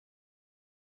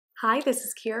Hi, this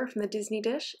is Kira from the Disney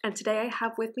Dish, and today I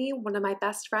have with me one of my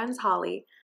best friends, Holly.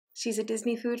 She's a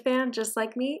Disney food fan just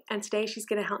like me, and today she's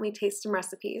going to help me taste some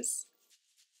recipes.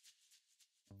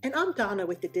 And I'm Donna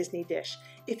with the Disney Dish.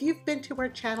 If you've been to our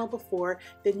channel before,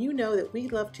 then you know that we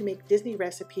love to make Disney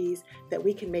recipes that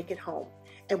we can make at home,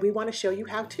 and we want to show you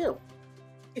how to.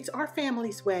 It's our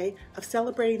family's way of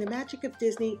celebrating the magic of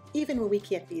Disney even when we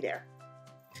can't be there.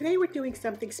 Today we're doing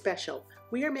something special.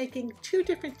 We are making two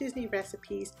different Disney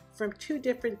recipes from two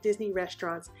different Disney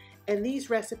restaurants, and these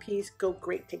recipes go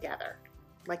great together,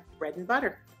 like bread and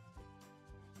butter.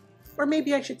 Or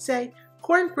maybe I should say,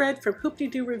 cornbread from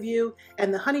Hoop-Dee-Doo Revue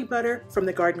and the honey butter from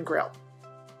the Garden Grill.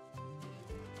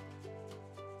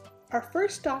 Our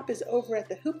first stop is over at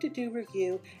the Hoop-Dee-Doo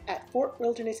Revue at Fort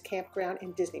Wilderness Campground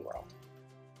in Disney World.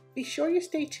 Be sure you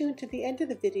stay tuned to the end of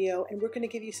the video, and we're going to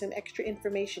give you some extra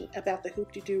information about the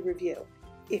Hoop-Dee-Doo Revue.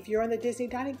 If you're on the Disney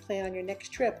dining plan on your next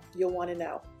trip, you'll want to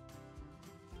know.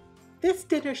 This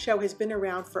dinner show has been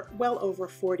around for well over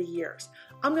 40 years.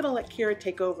 I'm going to let Kira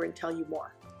take over and tell you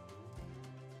more.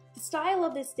 The style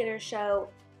of this dinner show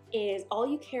is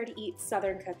all-you-care-to-eat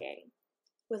Southern cooking,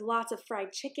 with lots of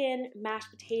fried chicken, mashed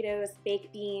potatoes,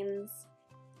 baked beans,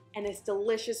 and this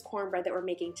delicious cornbread that we're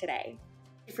making today.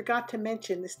 I forgot to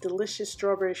mention this delicious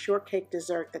strawberry shortcake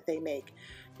dessert that they make.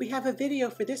 We have a video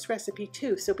for this recipe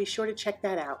too, so be sure to check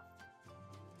that out.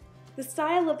 The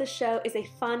style of the show is a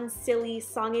fun, silly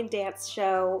song and dance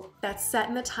show That's set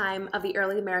in the time of the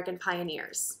early American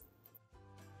pioneers.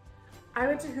 I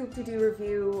went to Hoop-Dee-Doo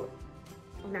Revue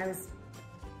when I was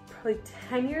probably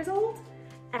 10 years old,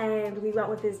 and we went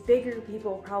with this bigger group of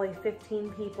people, probably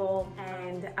 15 people,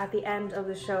 and at the end of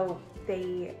the show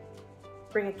they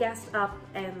bring a guest up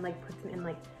and put them in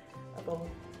a little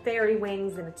fairy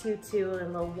wings and a tutu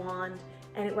and a little wand,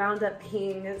 and it wound up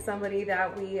being somebody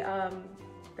that we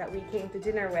came to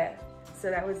dinner with. So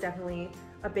that was definitely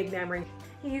a big memory.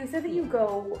 You said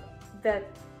that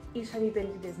each time you've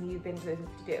been to Disney, you've been to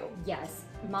Hoop-Dee-Doo. Yes,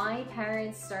 my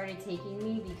parents started taking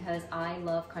me because I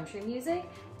love country music,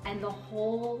 and the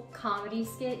whole comedy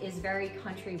skit is very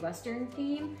country western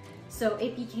themed, so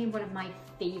it became one of my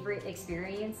favorite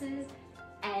experiences,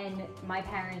 and my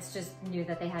parents just knew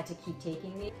that they had to keep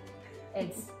taking me.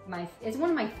 It's one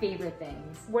of my favorite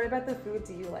things. What about the food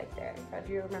do you like there?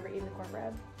 Do you remember eating the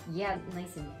cornbread? Yeah,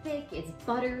 nice and thick, it's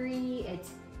buttery,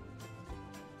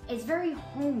 it's very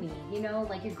homey, you know,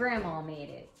 like your grandma made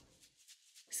it.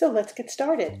 So let's get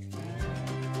started.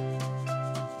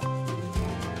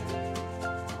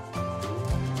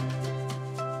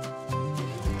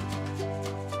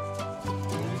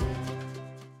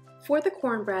 For the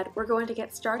cornbread, we're going to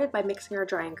get started by mixing our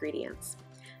dry ingredients.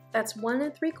 That's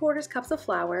 1 3/4 cups of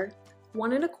flour,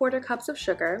 1 1/4 cups of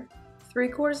sugar,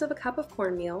 3/4 of a cup of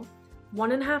cornmeal, 1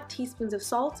 1/2 teaspoons of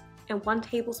salt, and 1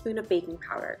 tablespoon of baking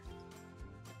powder.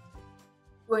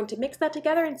 We're going to mix that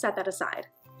together and set that aside.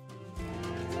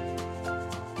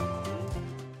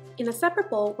 In a separate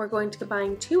bowl, we're going to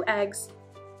combine 2 eggs,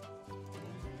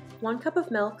 1 cup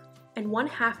of milk, and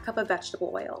 1/2 cup of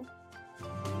vegetable oil.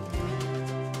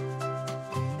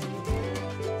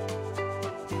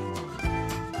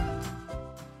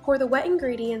 Pour the wet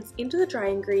ingredients into the dry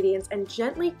ingredients and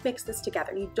gently mix this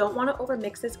together. You don't want to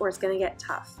overmix this or it's going to get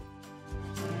tough.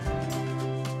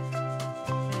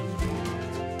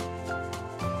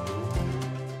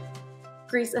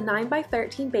 Grease a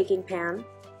 9x13 baking pan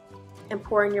and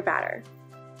pour in your batter.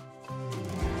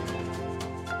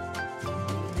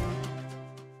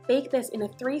 Bake this in a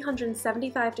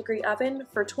 375-degree oven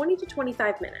for 20 to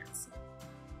 25 minutes.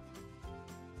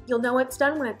 You'll know it's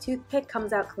done when a toothpick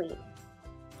comes out clean.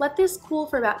 Let this cool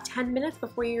for about 10 minutes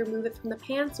before you remove it from the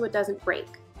pan so it doesn't break.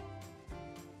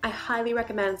 I highly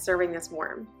recommend serving this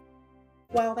warm.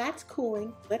 While that's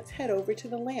cooling, let's head over to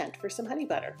the land for some honey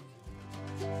butter.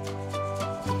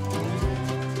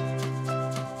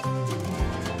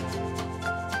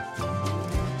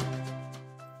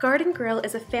 Garden Grill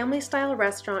is a family-style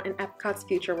restaurant in Epcot's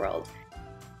Future World.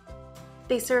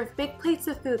 They serve big plates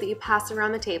of food that you pass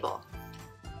around the table.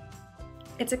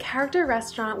 It's a character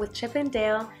restaurant with Chip and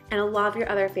Dale and a lot of your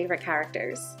other favorite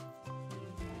characters.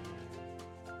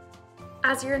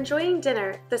 As you're enjoying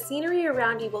dinner, the scenery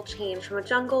around you will change from a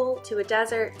jungle to a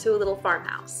desert to a little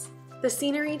farmhouse. The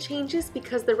scenery changes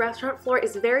because the restaurant floor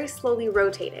is very slowly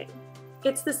rotating.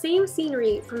 It's the same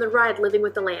scenery from the ride Living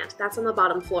with the Land, that's on the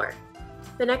bottom floor.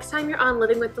 The next time you're on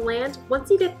Living with the Land, once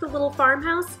you get to the little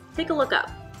farmhouse, take a look up.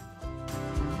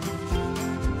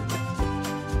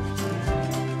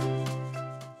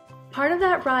 Part of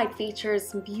that ride features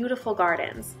some beautiful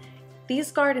gardens.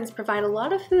 These gardens provide a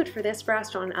lot of food for this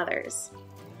restaurant and others.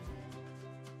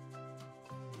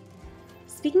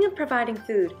 Speaking of providing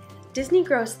food, Disney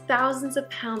grows thousands of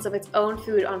pounds of its own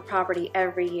food on property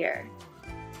every year.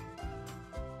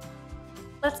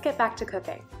 Let's get back to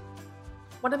cooking.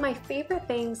 One of my favorite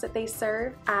things that they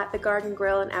serve at the Garden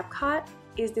Grill in Epcot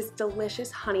is this delicious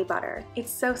honey butter.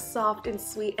 It's so soft and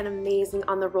sweet and amazing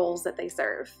on the rolls that they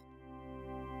serve.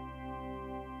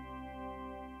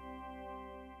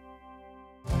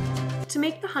 To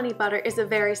make the honey butter is a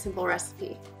very simple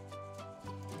recipe.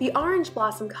 The orange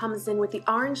blossom comes in with the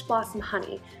orange blossom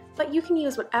honey, but you can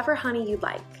use whatever honey you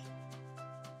like.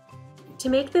 To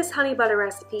make this honey butter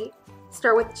recipe,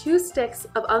 start with 2 sticks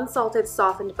of unsalted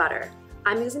softened butter.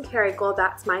 I'm using Kerrygold,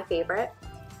 that's my favorite.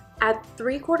 Add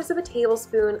 3/4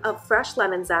 tablespoon of fresh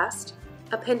lemon zest,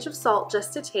 a pinch of salt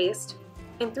just to taste,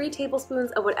 and 3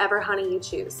 tablespoons of whatever honey you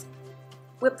choose.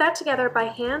 Whip that together by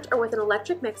hand or with an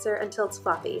electric mixer until it's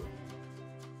fluffy.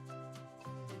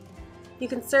 You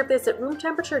can serve this at room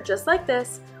temperature just like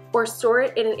this, or store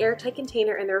it in an airtight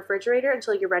container in the refrigerator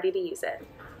until you're ready to use it.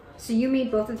 So you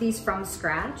made both of these from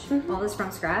scratch? All this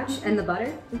from scratch? And the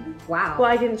butter? Wow. Well,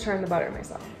 I didn't churn the butter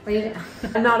myself. Well, you didn't?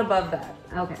 I'm not above that.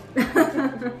 Okay.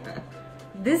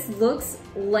 This looks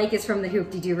like it's from the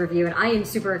Hoop-Dee-Doo review, and I am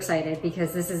super excited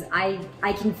because this is, I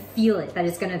can feel it, that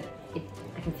it's gonna,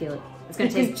 I can feel it. It's gonna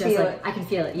taste just like, I can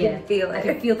feel it, yeah. You can feel it. I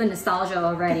can feel the nostalgia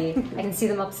already. I can see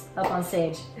them up on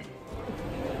stage.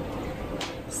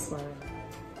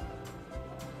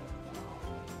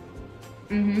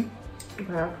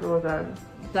 That's really good.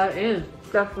 That is.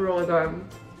 That's really good.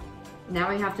 Now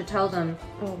we have to tell them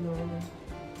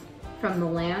from the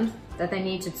land that they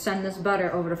need to send this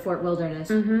butter over to Fort Wilderness.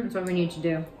 That's what we need to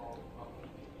do.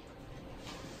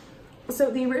 So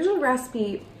the original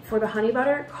recipe for the honey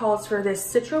butter calls for this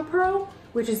citro pearl,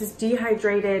 which is this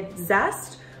dehydrated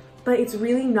zest, but it's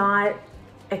really not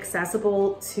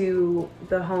accessible to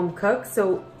the home cook.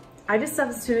 So I just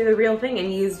substituted the real thing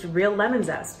and used real lemon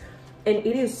zest. And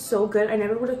it is so good. I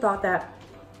never would have thought that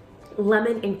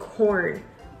lemon and corn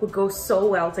would go so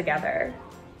well together.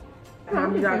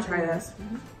 Mom, you gotta try this.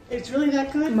 It's really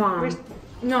that good? Mom.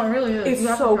 No, it really is.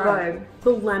 It's so good.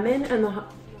 The lemon and the...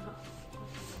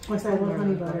 What's that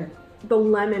honey butter? The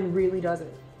lemon really does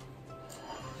it.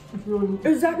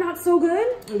 Is that not so good?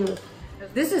 It is.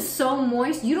 This is so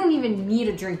moist. You don't even need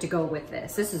a drink to go with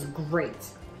this. This is great.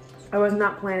 I was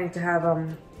not planning to have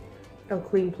a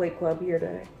clean plate club here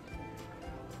today.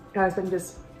 Guys, I'm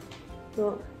just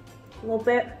a little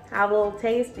bit, have a little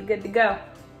taste, be good to go.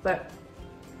 But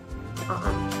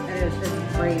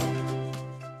It's great.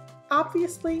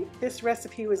 Obviously, this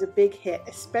recipe was a big hit,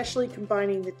 especially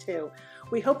combining the two.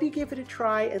 We hope you give it a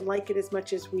try and like it as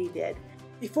much as we did.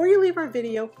 Before you leave our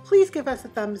video, please give us a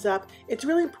thumbs up. It's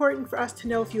really important for us to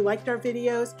know if you liked our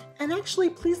videos. And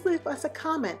actually, please leave us a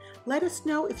comment. Let us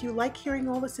know if you like hearing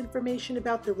all this information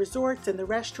about the resorts and the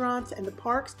restaurants and the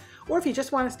parks, or if you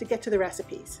just want us to get to the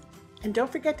recipes. And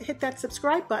don't forget to hit that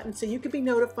subscribe button so you can be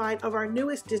notified of our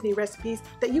newest Disney recipes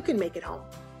that you can make at home.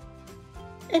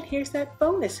 And here's that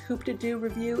bonus Hoop-Dee-Doo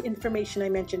review information I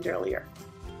mentioned earlier.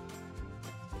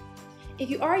 If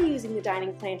you are using the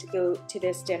dining plan to go to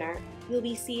this dinner, you'll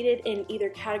be seated in either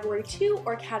Category 2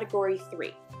 or Category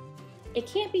 3. It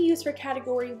can't be used for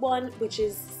Category 1, which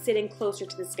is sitting closer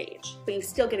to the stage, but you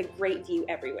still get a great view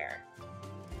everywhere.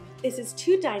 This is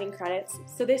 2 dining credits,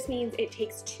 so this means it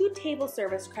takes 2 table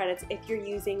service credits if you're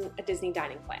using a Disney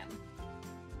dining plan.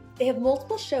 They have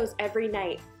multiple shows every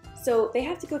night, so they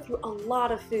have to go through a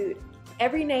lot of food.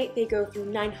 Every night they go through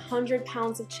 900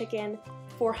 pounds of chicken,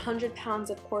 400 pounds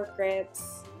of pork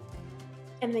ribs,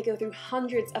 and they go through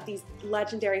hundreds of these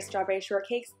legendary strawberry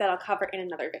shortcakes that I'll cover in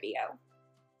another video.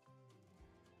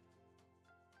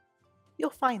 You'll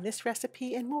find this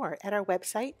recipe and more at our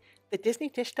website,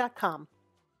 thedisneydish.com.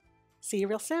 See you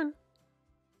real soon.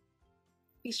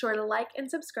 Be sure to like and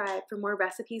subscribe for more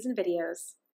recipes and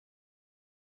videos.